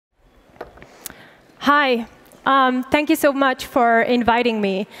Hi. Thank you so much for inviting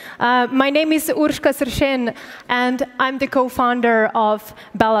me. My name is Urska Srsen, and I'm the co-founder of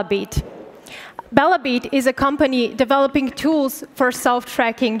Bellabeat. Bellabeat is a company developing tools for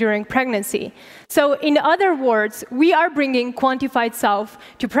self-tracking during pregnancy. So in other words, we are bringing quantified self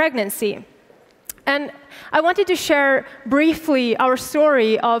to pregnancy. And I wanted to share briefly our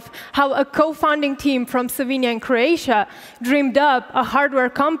story of how a co-founding team from Slovenia and Croatia dreamed up a hardware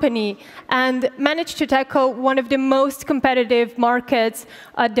company and managed to tackle one of the most competitive markets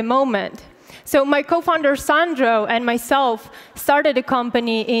at the moment. So my co-founder Sandro and myself started a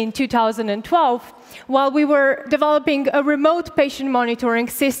company in 2012 while we were developing a remote patient monitoring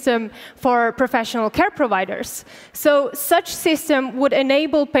system for professional care providers. So such system would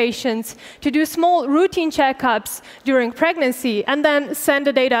enable patients to do small routine checkups during pregnancy and then send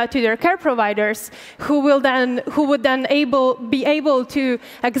the data to their care providers who would then be able to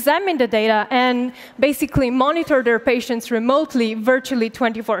examine the data and basically monitor their patients remotely, virtually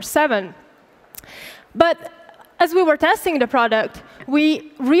 24/7. But as we were testing the product,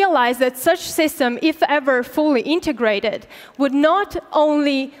 we realized that such system, if ever fully integrated, would not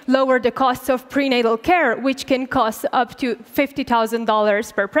only lower the cost of prenatal care, which can cost up to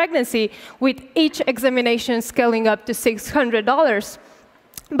 $50,000 per pregnancy, with each examination scaling up to $600,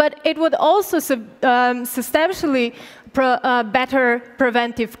 but it would also substantially better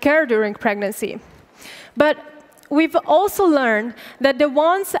preventive care during pregnancy. But we've also learned that the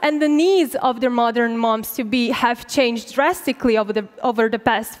wants and the needs of the modern moms have changed drastically over the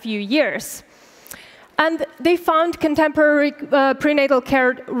past few years. And they found contemporary prenatal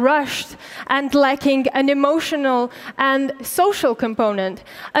care rushed and lacking an emotional and social component,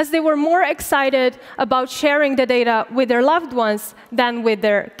 as they were more excited about sharing the data with their loved ones than with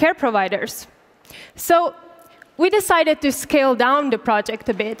their care providers. So we decided to scale down the project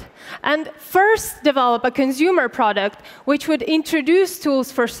a bit and first develop a consumer product which would introduce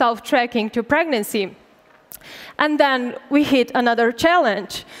tools for self-tracking to pregnancy. And then we hit another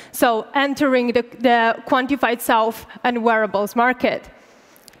challenge, so entering the quantified self and wearables market.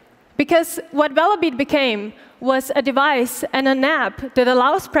 Because what Bellabeat became was a device and an app that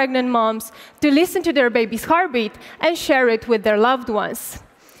allows pregnant moms to listen to their baby's heartbeat and share it with their loved ones.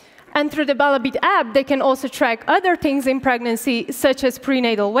 And through the Bellabeat app, they can also track other things in pregnancy, such as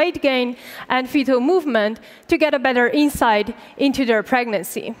prenatal weight gain and fetal movement, to get a better insight into their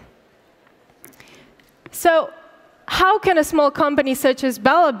pregnancy. So how can a small company such as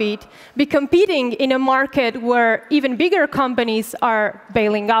Bellabeat be competing in a market where even bigger companies are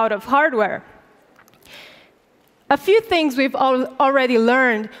bailing out of hardware? A few things we've already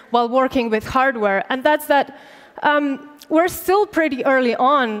learned while working with hardware, and that's that we're still pretty early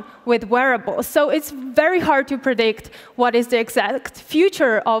on with wearables, so it's very hard to predict what is the exact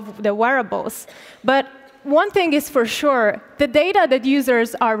future of the wearables. But one thing is for sure, the data that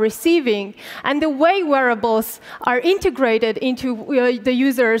users are receiving and the way wearables are integrated into the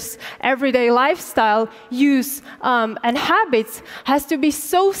user's everyday lifestyle, use, and habits has to be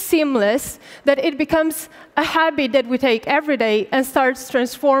so seamless that it becomes a habit that we take every day and starts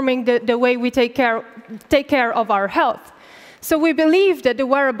transforming the way we take care of our health. So we believe that the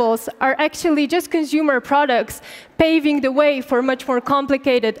wearables are actually just consumer products paving the way for much more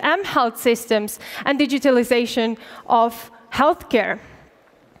complicated mHealth systems and digitalization of healthcare.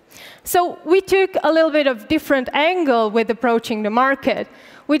 So we took a little bit of different angle with approaching the market.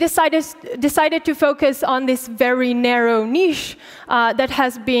 We decided to focus on this very narrow niche that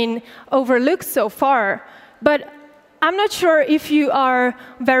has been overlooked so far. But I'm not sure if you are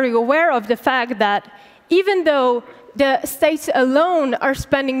very aware of the fact that even though the states alone are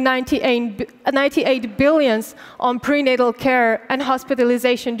spending $98 billion on prenatal care and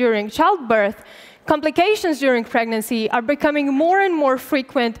hospitalization during childbirth, complications during pregnancy are becoming more and more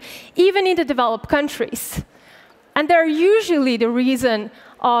frequent, even in the developed countries. And they're usually the reason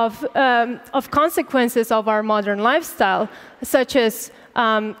of consequences of our modern lifestyle, such as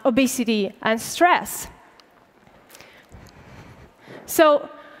obesity and stress. So,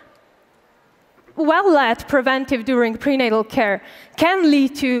 well-led preventive during prenatal care can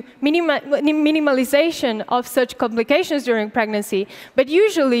lead to minimalization of such complications during pregnancy, but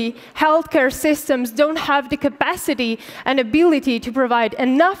usually healthcare systems don't have the capacity and ability to provide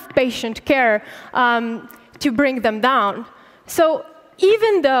enough patient care to bring them down. So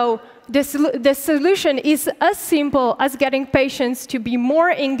even though the solution is as simple as getting patients to be more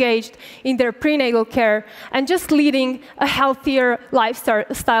engaged in their prenatal care and just leading a healthier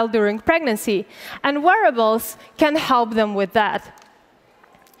lifestyle during pregnancy. And wearables can help them with that.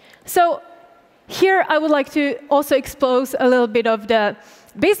 So here I would like to also expose a little bit of the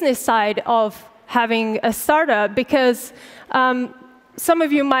business side of having a startup, because some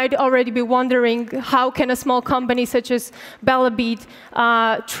of you might already be wondering, how can a small company such as Bellabeat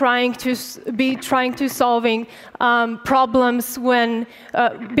trying to solving problems when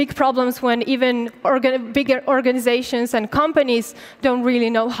big problems when even bigger organizations and companies don't really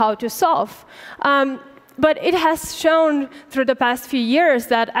know how to solve. But it has shown through the past few years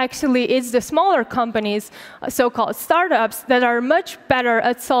that actually it's the smaller companies, so-called startups, that are much better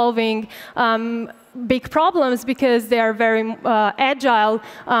at solving big problems, because they are very agile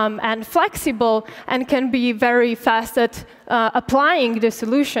and flexible and can be very fast at applying the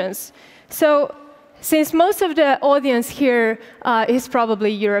solutions. So since most of the audience here is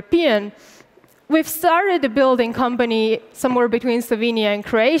probably European, we've started a building company somewhere between Slovenia and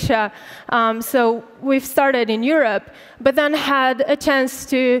Croatia. So we've started in Europe, but then had a chance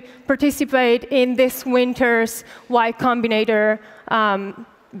to participate in this winter's Y Combinator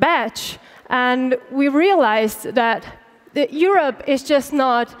batch. And we realized that Europe is just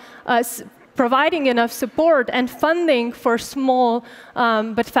not providing enough support and funding for small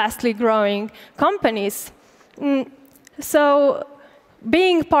but fastly growing companies. So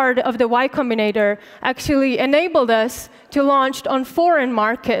being part of the Y Combinator actually enabled us to launch on foreign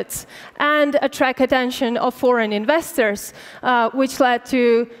markets and attract attention of foreign investors, which led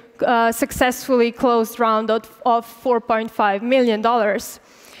to a successfully closed round of $4.5 million.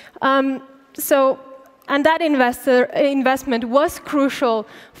 And that investment was crucial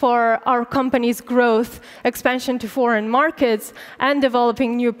for our company's growth, expansion to foreign markets, and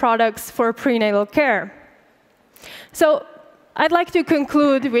developing new products for prenatal care. So I'd like to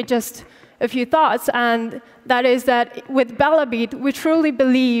conclude with just a few thoughts, and that is that with Bellabeat, we truly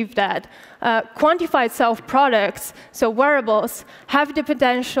believe that quantified self-products, so wearables, have the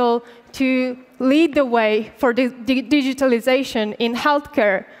potential to lead the way for the digitalization in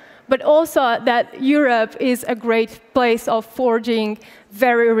healthcare, but also that Europe is a great place of forging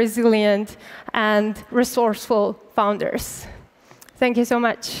very resilient and resourceful founders. Thank you so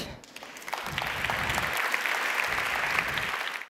much.